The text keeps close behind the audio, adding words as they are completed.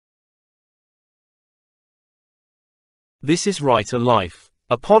This is Writer Life,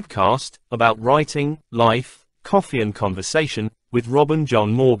 a podcast about writing, life, coffee and conversation, with Rob and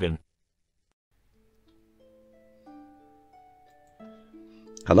John Morgan.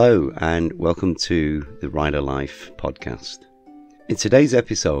 Hello and welcome to the Writer Life podcast. In today's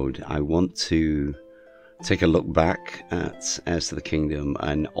episode, I want to take a look back at Heirs to the Kingdom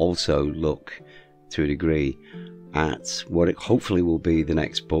and also look, to a degree, at what it hopefully will be the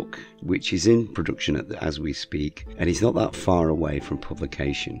next book, which is in production as we speak, and is not that far away from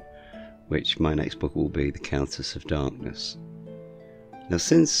publication, which my next book will be The Countess of Darkness. Now,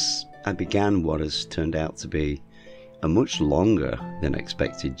 since I began what has turned out to be a much longer than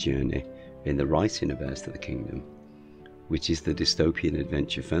expected journey in the writing of Heirs to the Kingdom, which is the dystopian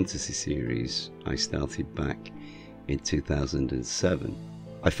adventure fantasy series I started back in 2007,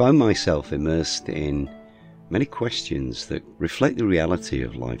 I found myself immersed in many questions that reflect the reality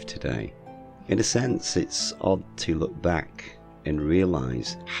of life today. In a sense, it's odd to look back and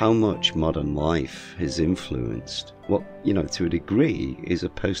realise how much modern life has influenced what, to a degree, is a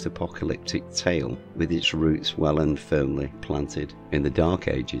post-apocalyptic tale with its roots well and firmly planted in the Dark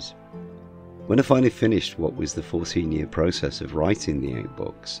Ages. When I finally finished what was the 14-year process of writing the 8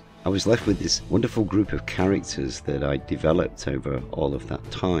 books, I was left with this wonderful group of characters that I developed over all of that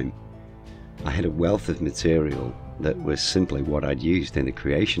time. I had a wealth of material that was simply what I'd used in the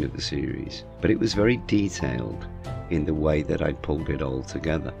creation of the series, but it was very detailed in the way that I'd pulled it all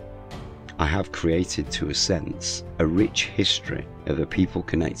together. I have created, to a sense, a rich history of a people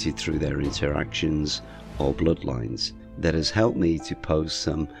connected through their interactions or bloodlines that has helped me to pose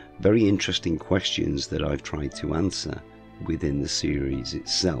some very interesting questions that I've tried to answer within the series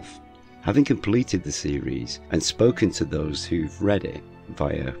itself. Having completed the series and spoken to those who've read it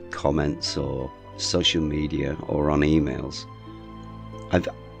via comments or social media or on emails,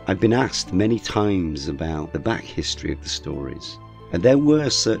 I've been asked many times about the back history of the stories, and there were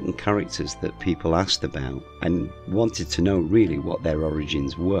certain characters that people asked about and wanted to know really what their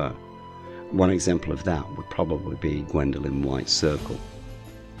origins were. One example of that would probably be Gwendolyn White's Circle.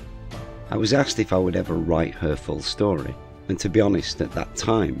 I was asked if I would ever write her full story, and to be honest, at that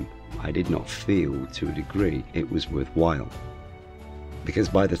time I did not feel, to a degree, it was worthwhile. Because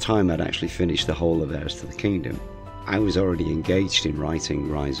by the time I'd actually finished the whole of Heirs to the Kingdom, I was already engaged in writing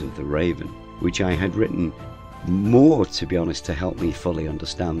Rise of the Raven, which I had written more, to be honest, to help me fully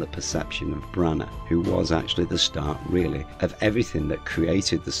understand the perception of Branna, who was actually the start, really, of everything that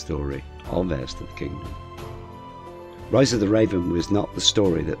created the story of Heirs to the Kingdom. Rise of the Raven was not the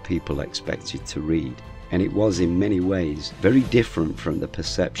story that people expected to read, and it was in many ways very different from the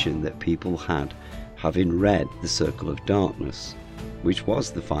perception that people had having read The Circle of Darkness, which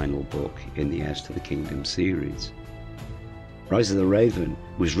was the final book in the Heirs to the Kingdom series. Rise of the Raven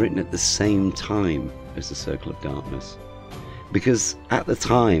was written at the same time as The Circle of Darkness, because at the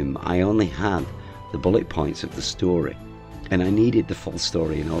time I only had the bullet points of the story, and I needed the full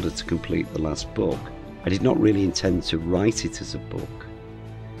story in order to complete the last book. I did not really intend to write it as a book,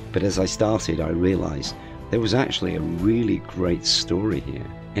 but as I started I realised there was actually a really great story here,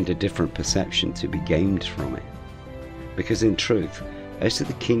 and a different perception to be gained from it. Because in truth, Heirs to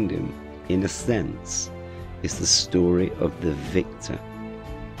the Kingdom, in a sense, is the story of the victor.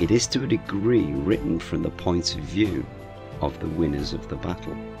 It is to a degree written from the point of view of the winners of the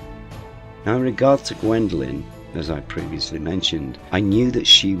battle. Now, in regard to Gwendolyn, as I previously mentioned, I knew that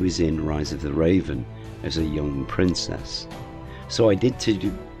she was in Rise of the Raven as a young princess, so I did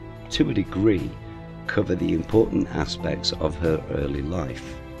to a degree cover the important aspects of her early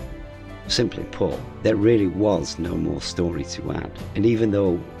life. Simply put, there really was no more story to add, and even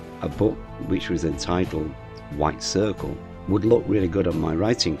though a book which was entitled White Circle would look really good on my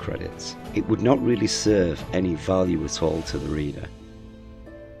writing credits, it would not really serve any value at all to the reader,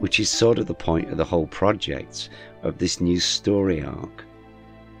 which is sort of the point of the whole project of this new story arc,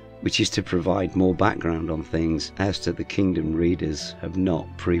 which is to provide more background on things Heirs to the Kingdom readers have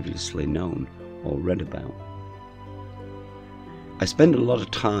not previously known or read about. I spend a lot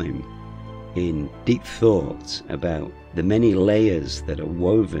of time in deep thought about the many layers that are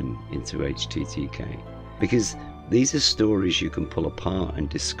woven into HTTK, because these are stories you can pull apart and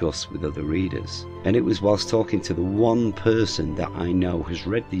discuss with other readers. And it was whilst talking to the one person that I know has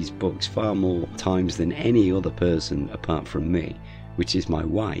read these books far more times than any other person apart from me, which is my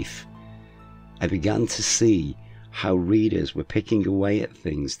wife, I began to see how readers were picking away at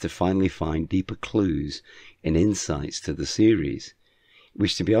things to finally find deeper clues and insights to the series.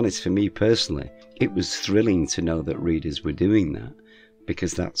 Which, to be honest, for me personally, it was thrilling to know that readers were doing that,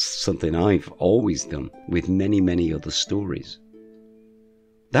 because that's something I've always done with many, many other stories.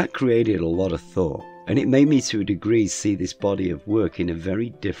 That created a lot of thought, And it made me to a degree see this body of work in a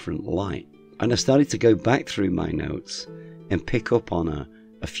very different light. And I started to go back through my notes and pick up on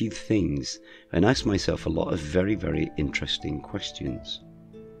a few things and ask myself a lot of very, very interesting questions.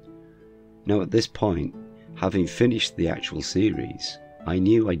 Now at this point, having finished the actual series, I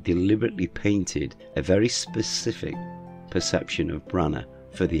knew I deliberately painted a very specific perception of Branna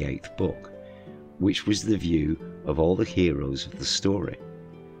for the 8th book, which was the view of all the heroes of the story.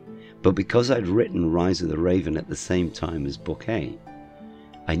 But because I'd written Rise of the Raven at the same time as Book 8,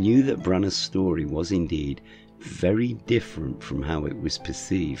 I knew that Branna's story was indeed very different from how it was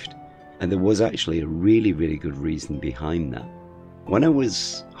perceived, and there was actually a really, really good reason behind that. When I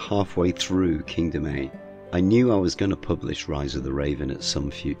was halfway through Kingdom 8, I knew I was going to publish Rise of the Raven at some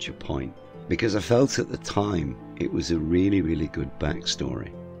future point, because I felt at the time it was a really, really good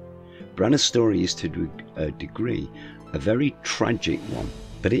backstory. Branna's story is to a degree a very tragic one,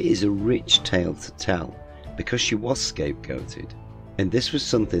 but it is a rich tale to tell because she was scapegoated. And this was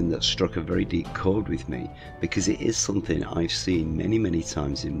something that struck a very deep chord with me, because it is something I've seen many, many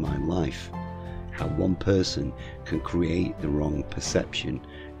times in my life. How one person can create the wrong perception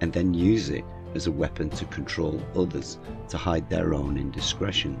and then use it as a weapon to control others to hide their own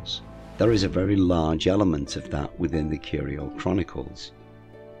indiscretions. There is a very large element of that within the Curio Chronicles.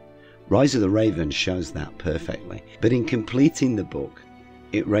 Rise of the Raven shows that perfectly, but in completing the book,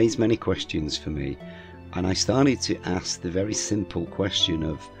 it raised many questions for me, and I started to ask the very simple question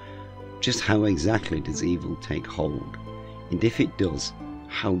of just how exactly does evil take hold, and if it does,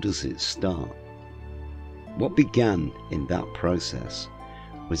 how does it start? What began in that process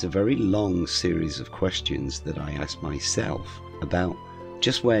was a very long series of questions that I asked myself about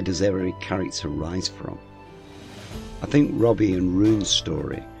just where does every character rise from. I think Robbie and Rune's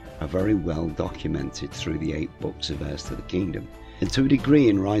story are very well documented through the 8 books of Heirs to the Kingdom, and to a degree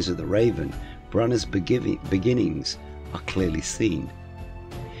in Rise of the Raven, Branna's beginnings are clearly seen.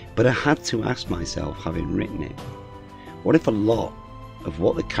 But I had to ask myself, having written it, what if a lot of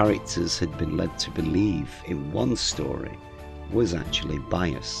what the characters had been led to believe in one story was actually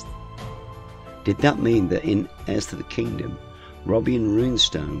biased? Did that mean that in Heirs to the Kingdom, Robbie and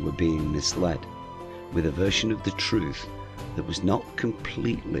Runestone were being misled with a version of the truth that was not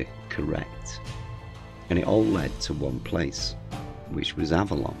completely correct? And it all led to one place, which was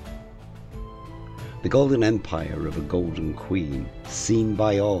Avalon. The golden empire of a golden queen, seen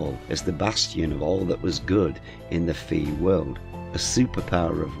by all as the bastion of all that was good in the Fee world, a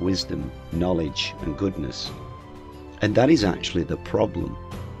superpower of wisdom, knowledge and goodness. And that is actually the problem.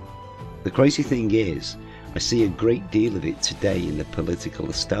 The crazy thing is, I see a great deal of it today in the political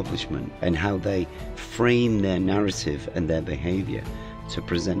establishment and how they frame their narrative and their behaviour to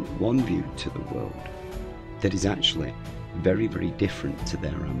present one view to the world that is actually very, very different to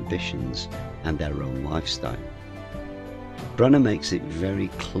their ambitions and their own lifestyle. Branna makes it very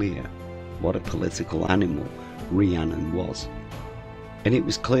clear what a political animal Rhiannon was, and it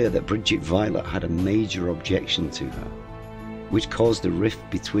was clear that Bridget Violet had a major objection to her, which caused a rift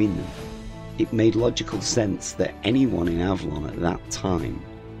between them. It made logical sense that anyone in Avalon at that time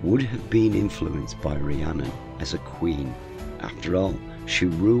would have been influenced by Rhiannon as a queen. After all, she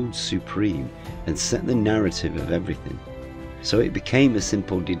ruled supreme and set the narrative of everything. So it became a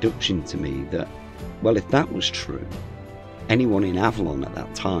simple deduction to me that, well, if that was true, anyone in Avalon at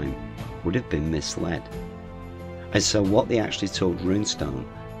that time would have been misled. And so what they actually told Runestone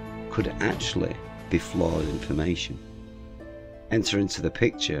could actually be flawed information. Enter into the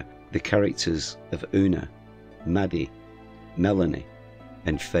picture the characters of Una, Maddie, Melanie,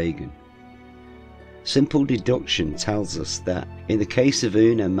 and Fagin. Simple deduction tells us that in the case of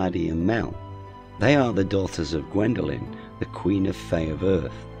Una, Maddie, and Mel, they are the daughters of Gwendolen, the Queen of Fae of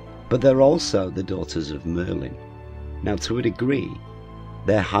Earth, but they're also the daughters of Merlin. Now, to a degree,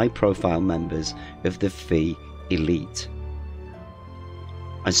 they're high-profile members of the Fee elite,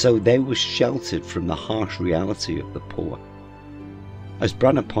 and so they were sheltered from the harsh reality of the poor. As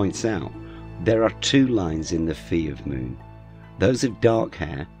Branna points out, there are 2 lines in the Fee of Moon, those of dark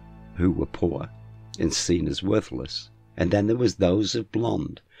hair, who were poor and seen as worthless, and then there was those of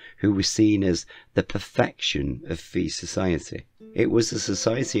blonde, who were seen as the perfection of Fee society. It was a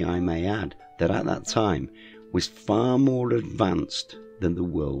society, I may add, that at that time was far more advanced than the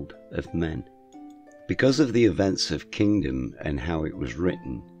world of men. Because of the events of Kingdom and how it was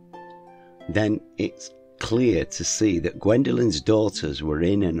written, then it's clear to see that Gwendolen's daughters were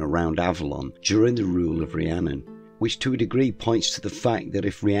in and around Avalon during the rule of Rhiannon, which to a degree points to the fact that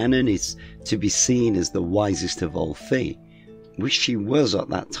if Rhiannon is to be seen as the wisest of all Fee, which she was at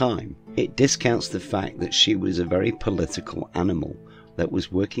that time, it discounts the fact that she was a very political animal that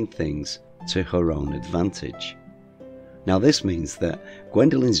was working things to her own advantage. Now this means that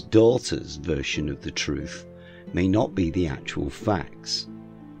Gwendolyn's daughter's version of the truth may not be the actual facts.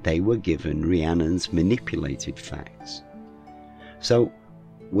 They were given Rhiannon's manipulated facts. So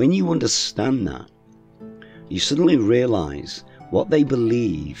when you understand that, you suddenly realise what they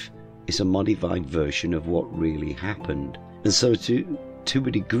believe is a modified version of what really happened. And so to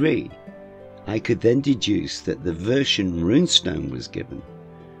a degree, I could then deduce that the version Runestone was given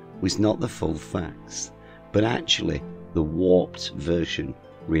was not the full facts, but actually the warped version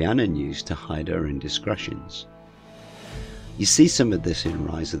Rhiannon used to hide her indiscretions. You see some of this in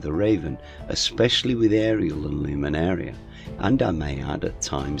Rise of the Raven, especially with Ariel and Luminaria, and I may add at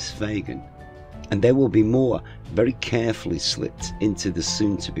times Fagin. And there will be more very carefully slipped into the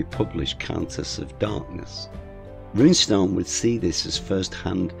soon-to-be published Countess of Darkness. Runestone would see this as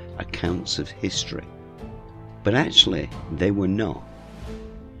first-hand accounts of history, but actually they were not.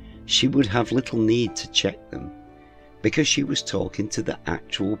 She would have little need to check them, because she was talking to the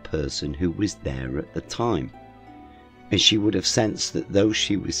actual person who was there at the time, and she would have sensed that those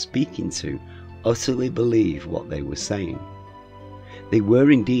she was speaking to utterly believed what they were saying. They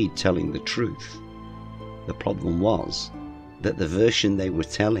were indeed telling the truth. The problem was that the version they were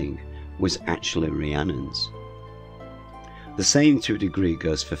telling was actually Rhiannon's. The same to a degree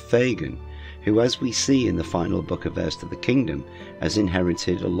goes for Fagin, who, as we see in the final book of Heirs to the Kingdom, has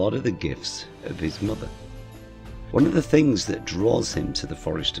inherited a lot of the gifts of his mother. One of the things that draws him to the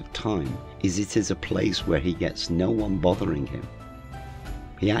Forest of Time is it is a place where he gets no one bothering him.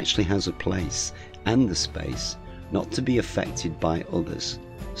 He actually has a place and the space not to be affected by others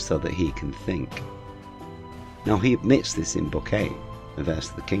so that he can think. Now he admits this in Book 8 of Heirs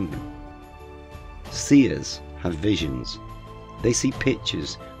to the Kingdom. Seers have visions. They see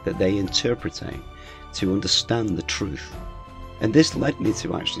pictures that they interpretate to understand the truth. And this led me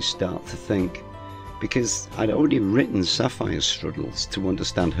to actually start to think, because I'd already written Sapphire's struggles to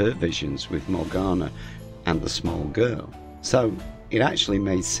understand her visions with Morgana and the small girl. So it actually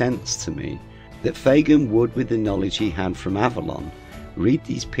made sense to me that Fagin would, with the knowledge he had from Avalon, read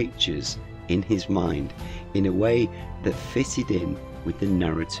these pictures in his mind in a way that fitted in with the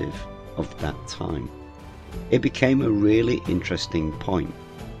narrative of that time. It became a really interesting point,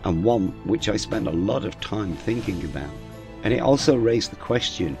 and one which I spent a lot of time thinking about. And it also raised the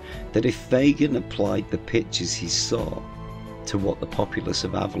question that if Fagin applied the pictures he saw to what the populace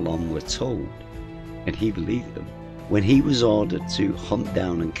of Avalon were told, and he believed them, when he was ordered to hunt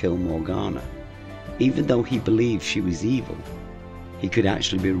down and kill Morgana, even though he believed she was evil, he could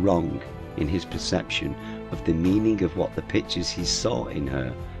actually be wrong in his perception of the meaning of what the pictures he saw in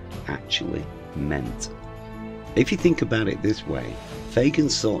her actually meant. If you think about it this way, Fagin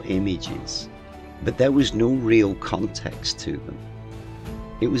saw images, but there was no real context to them.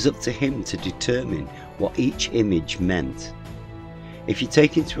 It was up to him to determine what each image meant. If you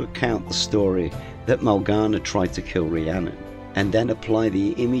take into account the story that Morgana tried to kill Rhiannon, and then apply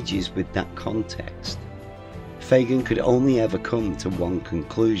the images with that context, Fagin could only ever come to one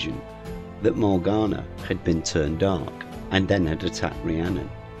conclusion, that Morgana had been turned dark and then had attacked Rhiannon.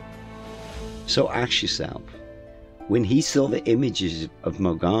 So ask yourself, when he saw the images of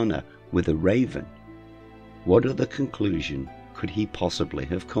Morgana with a raven, what other conclusion could he possibly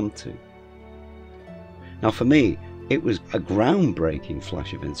have come to? Now for me, it was a groundbreaking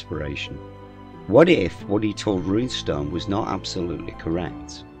flash of inspiration. What if what he told Runestone was not absolutely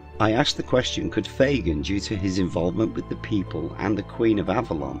correct? I asked the question, could Fagin, due to his involvement with the people and the Queen of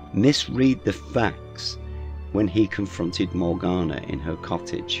Avalon, misread the facts when he confronted Morgana in her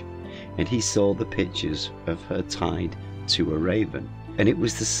cottage, and he saw the pictures of her tied to a raven, and it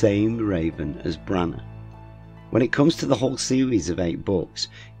was the same raven as Branna? When it comes to the whole series of 8 books,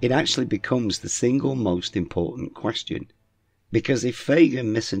 it actually becomes the single most important question. Because if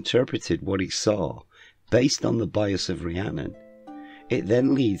Fagin misinterpreted what he saw based on the bias of Rhiannon, it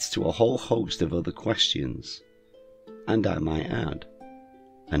then leads to a whole host of other questions. And I might add,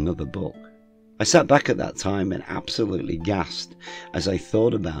 another book. I sat back at that time and absolutely gasped as I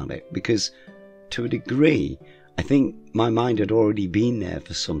thought about it, because to a degree, I think my mind had already been there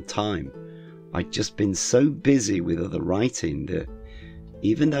for some time. I'd just been so busy with other writing that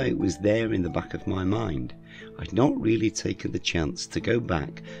even though it was there in the back of my mind, I'd not really taken the chance to go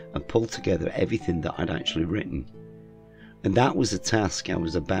back and pull together everything that I'd actually written. And that was a task I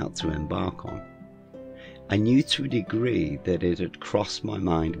was about to embark on. I knew to a degree that it had crossed my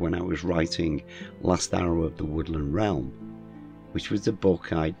mind when I was writing Last Arrow of the Woodland Realm, which was a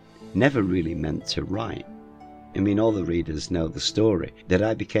book I'd never really meant to write. I mean, all the readers know the story, that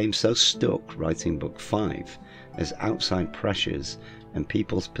I became so stuck writing book 5 as outside pressures and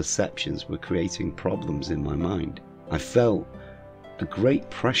people's perceptions were creating problems in my mind. I felt a great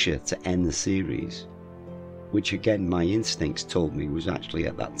pressure to end the series, which again my instincts told me was actually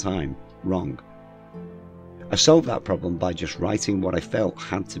at that time wrong. I solved that problem by just writing what I felt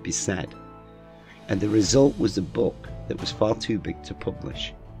had to be said, and the result was a book that was far too big to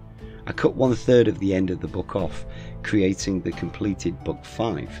publish. I cut 1/3 of the end of the book off, creating the completed book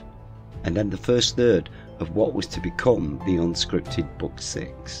 5, and then the first third of what was to become the unscripted book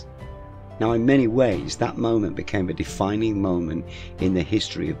 6. Now, in many ways, that moment became a defining moment in the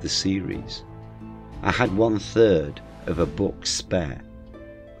history of the series. I had 1/3 of a book spare.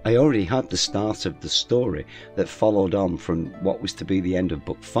 I already had the start of the story that followed on from what was to be the end of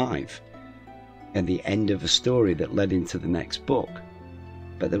book 5, and the end of a story that led into the next book,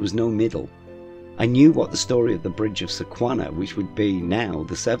 but there was no middle. I knew what the story of the Bridge of Sequana, which would be now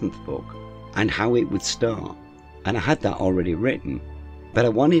the 7th book, and how it would start, and I had that already written, but I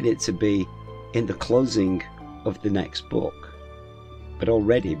wanted it to be in the closing of the next book. But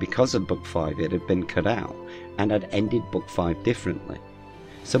already, because of book 5, it had been cut out, and I'd ended book 5 differently.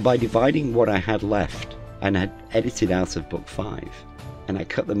 So by dividing what I had left and had edited out of book 5, and I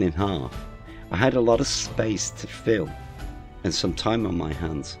cut them in half, I had a lot of space to fill, and some time on my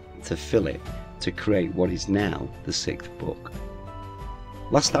hands to fill it, to create what is now the 6th book.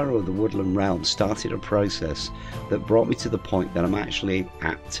 Last Arrow of the Woodland Realm started a process that brought me to the point that I'm actually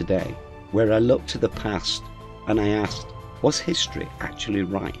at today, where I looked to the past and I asked, was history actually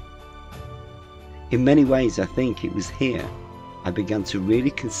right? In many ways, I think it was here I began to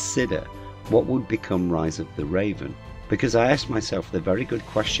really consider what would become Rise of the Raven, because I asked myself the very good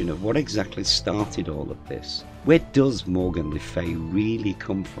question of what exactly started all of this. Where does Morgan Le Fay really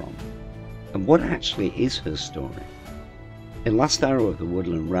come from? And what actually is her story? In Last Arrow of the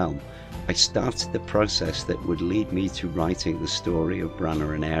Woodland Realm, I started the process that would lead me to writing the story of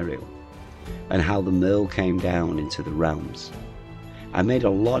Branna and Ariel, and how the Merle came down into the realms. I made a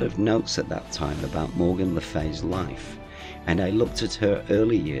lot of notes at that time about Morgan Le Fay's life, and I looked at her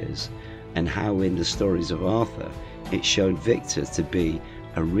early years and how in the stories of Arthur it showed Victor to be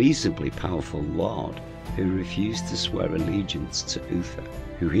a reasonably powerful lord who refused to swear allegiance to Uther,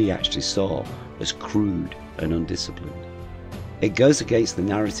 who he actually saw as crude and undisciplined. It goes against the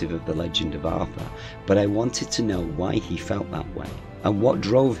narrative of the legend of Arthur, but I wanted to know why he felt that way, and what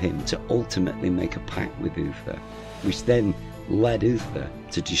drove him to ultimately make a pact with Uther, which then led Uther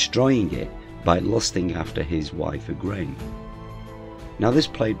to destroying it by lusting after his wife Igraine. Now this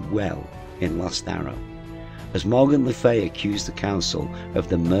played well in Last Arrow, as Morgan Le Fay accused the council of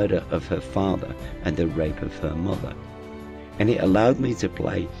the murder of her father and the rape of her mother, and it allowed me to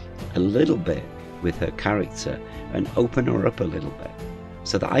play a little bit with her character and open her up a little bit,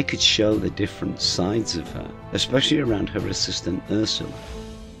 so that I could show the different sides of her, especially around her assistant Ursula.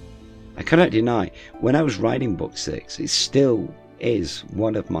 I cannot deny, when I was writing book 6, it still is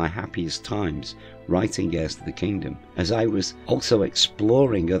one of my happiest times writing Heirs to the Kingdom, as I was also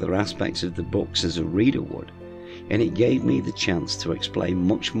exploring other aspects of the books as a reader would, and it gave me the chance to explain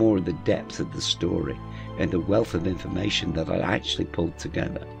much more of the depth of the story and the wealth of information that I actually pulled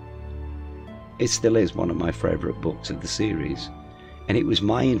together. It still is one of my favourite books of the series, and it was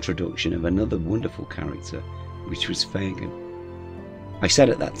my introduction of another wonderful character, which was Fagin. I said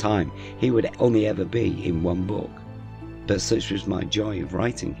at that time he would only ever be in one book, but such was my joy of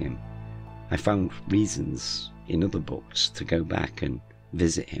writing him, I found reasons in other books to go back and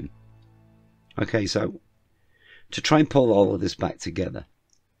visit him. Okay, so to try and pull all of this back together,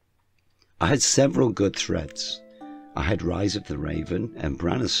 I had several good threads. I had Rise of the Raven and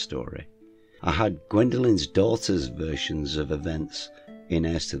Branna's story. I had Gwendolyn's daughter's versions of events in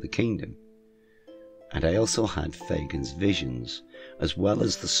Heirs to the Kingdom. And I also had Fagin's visions, as well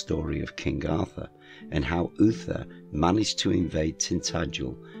as the story of King Arthur, and how Uther managed to invade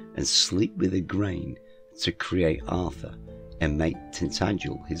Tintagel and sleep with Igraine to create Arthur and make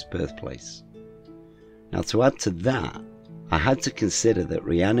Tintagel his birthplace. Now, to add to that, I had to consider that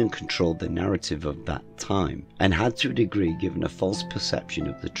Rhiannon controlled the narrative of that time and had to a degree given a false perception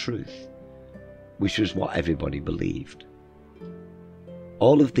of the truth, which was what everybody believed.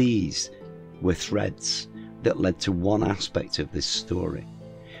 All of these were threads that led to one aspect of this story.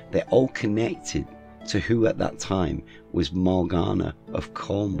 They all connected to who at that time was Morgana of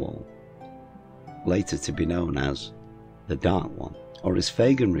Cornwall, later to be known as the Dark One, or as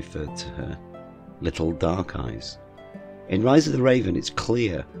Fagin referred to her, Little Dark Eyes. In Rise of the Raven, it's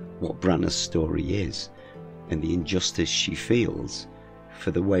clear what Branna's story is, and the injustice she feels for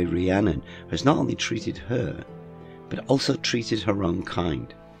the way Rhiannon has not only treated her, but also treated her own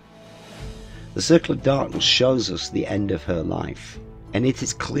kind. The Circle of Darkness shows us the end of her life, And it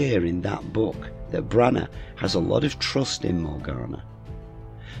is clear in that book that Branna has a lot of trust in Morgana.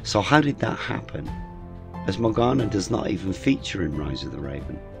 So how did that happen? As Morgana does not even feature in Rise of the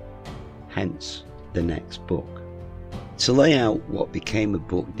Raven. Hence, the next book. To lay out what became a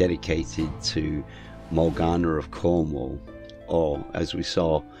book dedicated to Morgana of Cornwall, or as we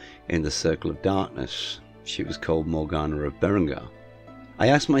saw in the Circle of Darkness, she was called Morgana of Berengar, I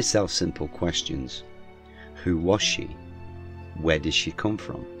asked myself simple questions. Who was she? Where did she come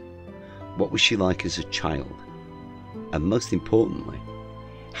from? What was she like as a child? And most importantly,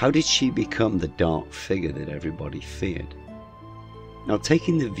 how did she become the dark figure that everybody feared? Now,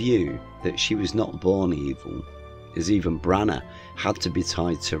 taking the view that she was not born evil, as even Branna had to be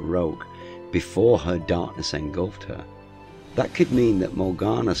tied to a rope before her darkness engulfed her, that could mean that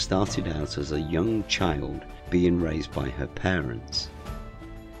Morgana started out as a young child being raised by her parents.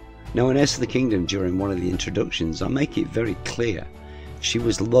 Now, in Heirs to the Kingdom, during one of the introductions, I make it very clear she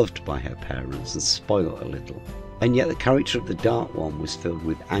was loved by her parents and spoiled a little. And yet the character of the Dark One was filled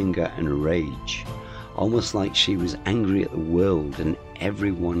with anger and rage, almost like she was angry at the world and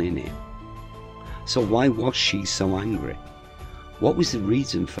everyone in it. So why was she so angry? What was the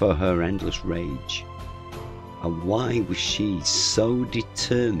reason for her endless rage? And why was she so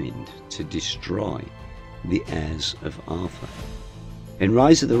determined to destroy the heirs of Arthur? In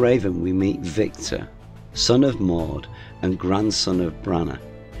Rise of the Raven we meet Victor, son of Maud and grandson of Branna.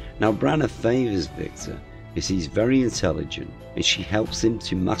 Now Branna favours Victor as he's very intelligent, and she helps him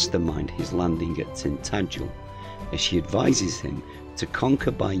to mastermind his landing at Tintagel, as she advises him to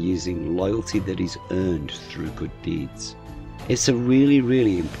conquer by using loyalty that is earned through good deeds. It's a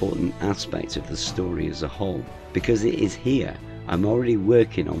really important aspect of the story as a whole, because it is here I'm already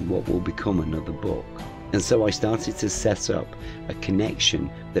working on what will become another book. And so I started to set up a connection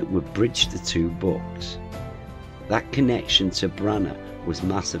that would bridge the two books. That connection to Branna was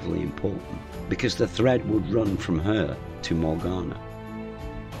massively important, because the thread would run from her to Morgana.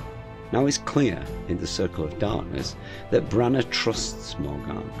 Now it's clear in the Circle of Darkness that Branna trusts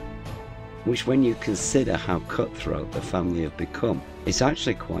Morgana, which when you consider how cutthroat the family have become, is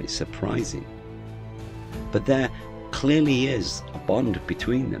actually quite surprising. But there clearly is a bond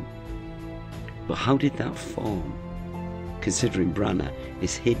between them. But how did that form? Considering Branna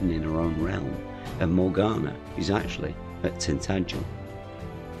is hidden in her own realm and Morgana is actually at Tintagel.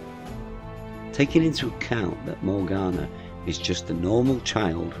 Taking into account that Morgana is just a normal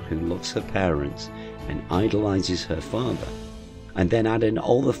child who loves her parents and idolizes her father, and then adding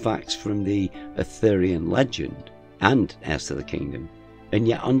all the facts from the Arthurian legend and Heirs to the Kingdom, and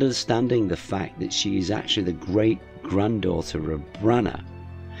yet understanding the fact that she is actually the great-granddaughter of Branna,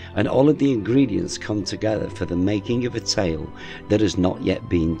 and all of the ingredients come together for the making of a tale that has not yet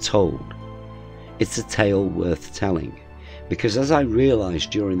been told. It's a tale worth telling, because as I realised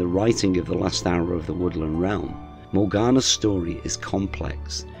during the writing of the last hour of the Woodland Realm, Morgana's story is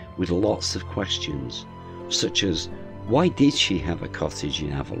complex, with lots of questions, such as, why did she have a cottage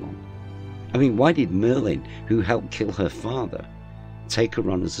in Avalon? I mean, why did Merlin, who helped kill her father, take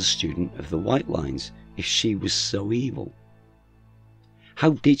her on as a student of the White Lines if she was so evil?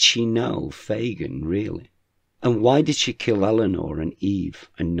 How did she know Fagin, really? And why did she kill Eleanor and Eve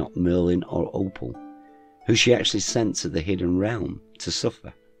and not Merlin or Opal, who she actually sent to the Hidden Realm to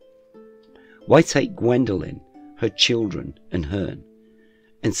suffer? Why take Gwendolen, her children and Herne,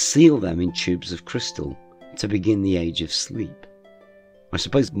 and seal them in tubes of crystal to begin the Age of Sleep? I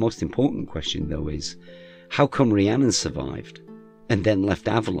suppose the most important question, though, is how come Rhiannon survived and then left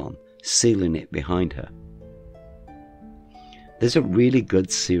Avalon, sealing it behind her? There's a really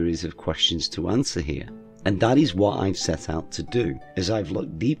good series of questions to answer here, and that is what I've set out to do, as I've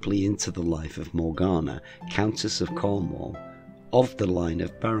looked deeply into the life of Morgana, Countess of Cornwall, of the line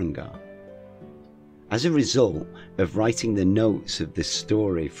of Berengar. As a result of writing the notes of this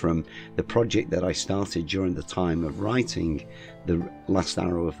story from the project that I started during the time of writing the last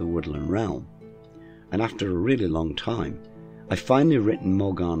arrow of the Woodland Realm, and after a really long time, I've finally written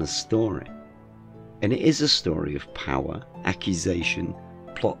Morgana's story. And it is a story of power, accusation,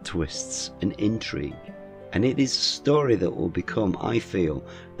 plot twists and intrigue. And it is a story that will become, I feel,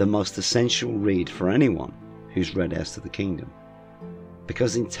 the most essential read for anyone who's read Heirs to the Kingdom.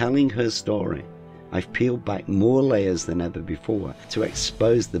 Because in telling her story, I've peeled back more layers than ever before to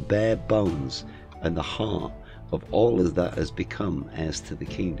expose the bare bones and the heart of all of that has become Heirs to the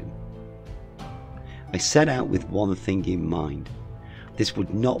Kingdom. I set out with one thing in mind. This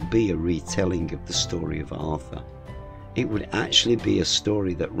would not be a retelling of the story of Arthur. It would actually be a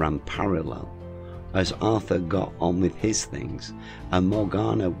story that ran parallel as Arthur got on with his things, and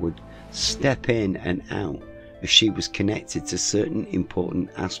Morgana would step in and out as she was connected to certain important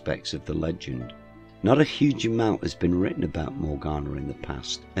aspects of the legend. Not a huge amount has been written about Morgana in the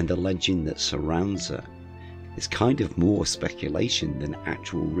past, and the legend that surrounds her is kind of more speculation than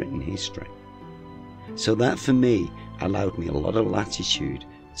actual written history. So that for me allowed me a lot of latitude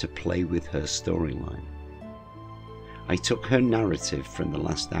to play with her storyline. I took her narrative from The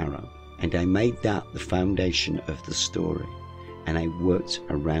Last Arrow and I made that the foundation of the story, and I worked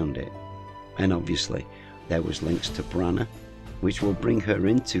around it. And obviously there was links to Branna, which will bring her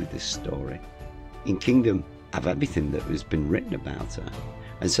into this story. In Kingdom, I've everything that has been written about her,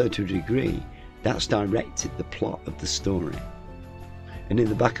 and so to a degree that's directed the plot of the story. And in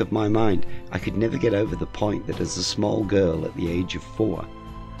the back of my mind, I could never get over the point that as a small girl at the age of 4,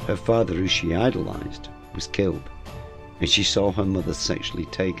 her father, who she idolised, was killed, and she saw her mother sexually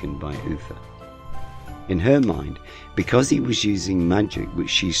taken by Uther. In her mind, because he was using magic which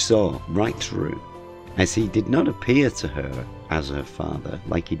she saw right through, as he did not appear to her as her father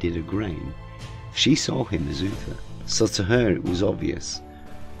like he did Igraine, she saw him as Uther. So to her it was obvious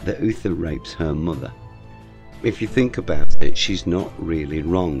that Uther rapes her mother. If you think about it, she's not really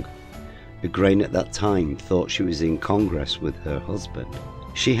wrong. Igraine at that time thought she was in congress with her husband.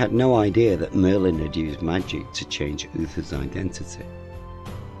 She had no idea that Merlin had used magic to change Uther's identity.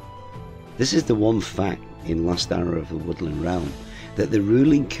 This is the one fact in Last Arrow of the Woodland Realm that the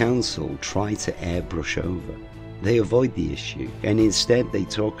ruling council try to airbrush over. They avoid the issue, and instead they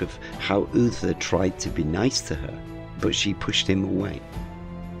talk of how Uther tried to be nice to her, but she pushed him away.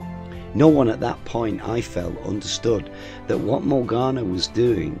 No one at that point, I felt, understood that what Morgana was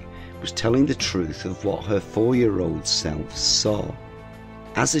doing was telling the truth of what her 4-year-old self saw.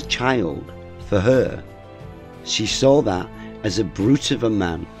 As a child, for her, she saw that as a brute of a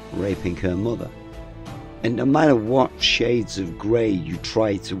man raping her mother. And no matter what shades of grey you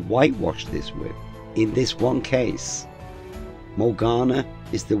try to whitewash this with, in this one case, Morgana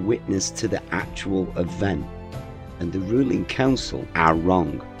is the witness to the actual event, and the ruling council are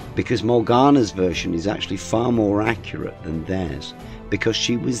wrong, because Morgana's version is actually far more accurate than theirs, because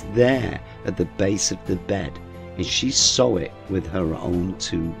she was there at the base of the bed and she saw it with her own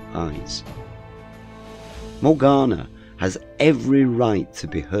 2 eyes. Morgana has every right to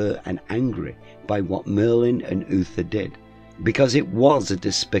be hurt and angry by what Merlin and Uther did, because it was a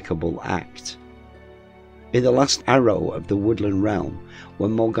despicable act. In The Last Arrow of the Woodland Realm,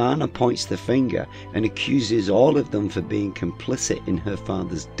 when Morgana points the finger and accuses all of them for being complicit in her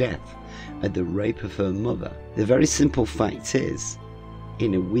father's death and the rape of her mother, the very simple fact is,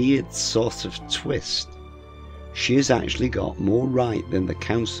 in a weird sort of twist, she has actually got more right than the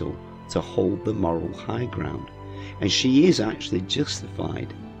council to hold the moral high ground, and she is actually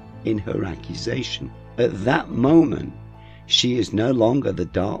justified in her accusation. At that moment, she is no longer the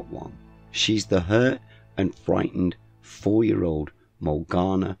dark one. She's the hurt and frightened 4-year-old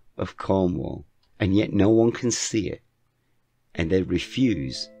Morgana of Cornwall, and yet no one can see it, and they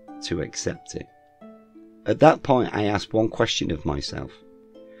refuse to accept it. At that point, I asked one question of myself.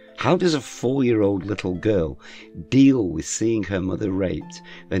 How does a 4-year-old little girl deal with seeing her mother raped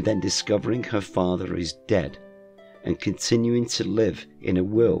and then discovering her father is dead and continuing to live in a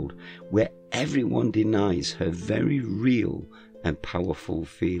world where everyone denies her very real and powerful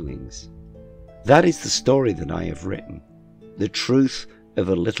feelings? That is the story that I have written. The truth of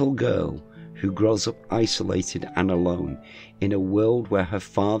a little girl who grows up isolated and alone in a world where her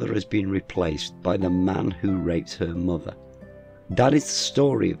father has been replaced by the man who raped her mother. That is the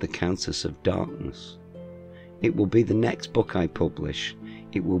story of the Countess of Darkness. It will be the next book I publish.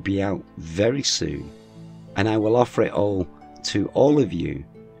 It will be out very soon, and I will offer it all to all of you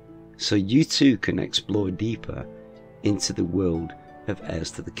so you too can explore deeper into the world of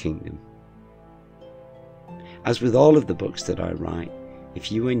Heirs to the Kingdom. As with all of the books that I write,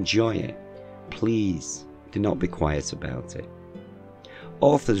 if you enjoy it, please do not be quiet about it.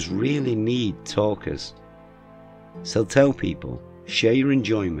 Authors really need talkers. So tell people, share your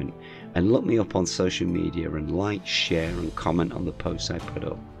enjoyment, and look me up on social media and like, share and comment on the posts I put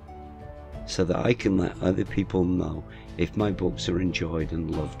up, so that I can let other people know if my books are enjoyed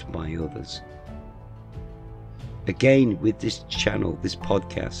and loved by others. Again, with this channel, this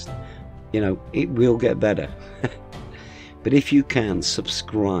podcast, it will get better. But if you can,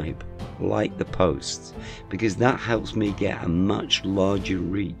 subscribe, like the posts, because that helps me get a much larger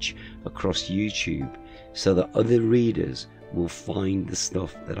reach across YouTube so that other readers will find the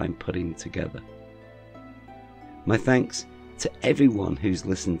stuff that I'm putting together. My thanks to everyone who's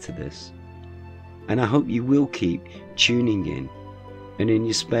listened to this, and I hope you will keep tuning in and in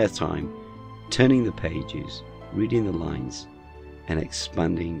your spare time turning the pages, reading the lines and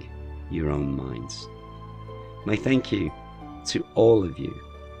expanding your own minds. My thank you to all of you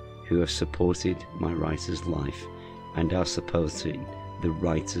who have supported my Writer's Life and are supporting the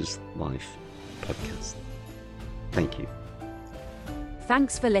Writer's Life podcast. Thank you.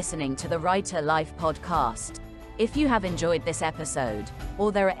 Thanks for listening to the Writer Life podcast. If you have enjoyed this episode,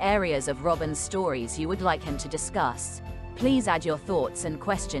 or there are areas of Robin's stories you would like him to discuss, please add your thoughts and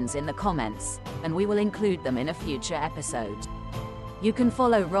questions in the comments, and we will include them in a future episode. You can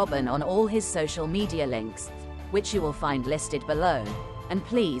follow Robin on all his social media links, which you will find listed below, and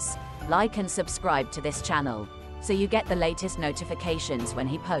please, like and subscribe to this channel, so you get the latest notifications when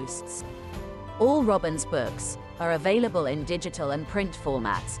he posts. All Robin's books are available in digital and print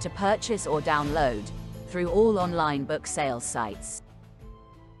formats to purchase or download through all online book sales sites.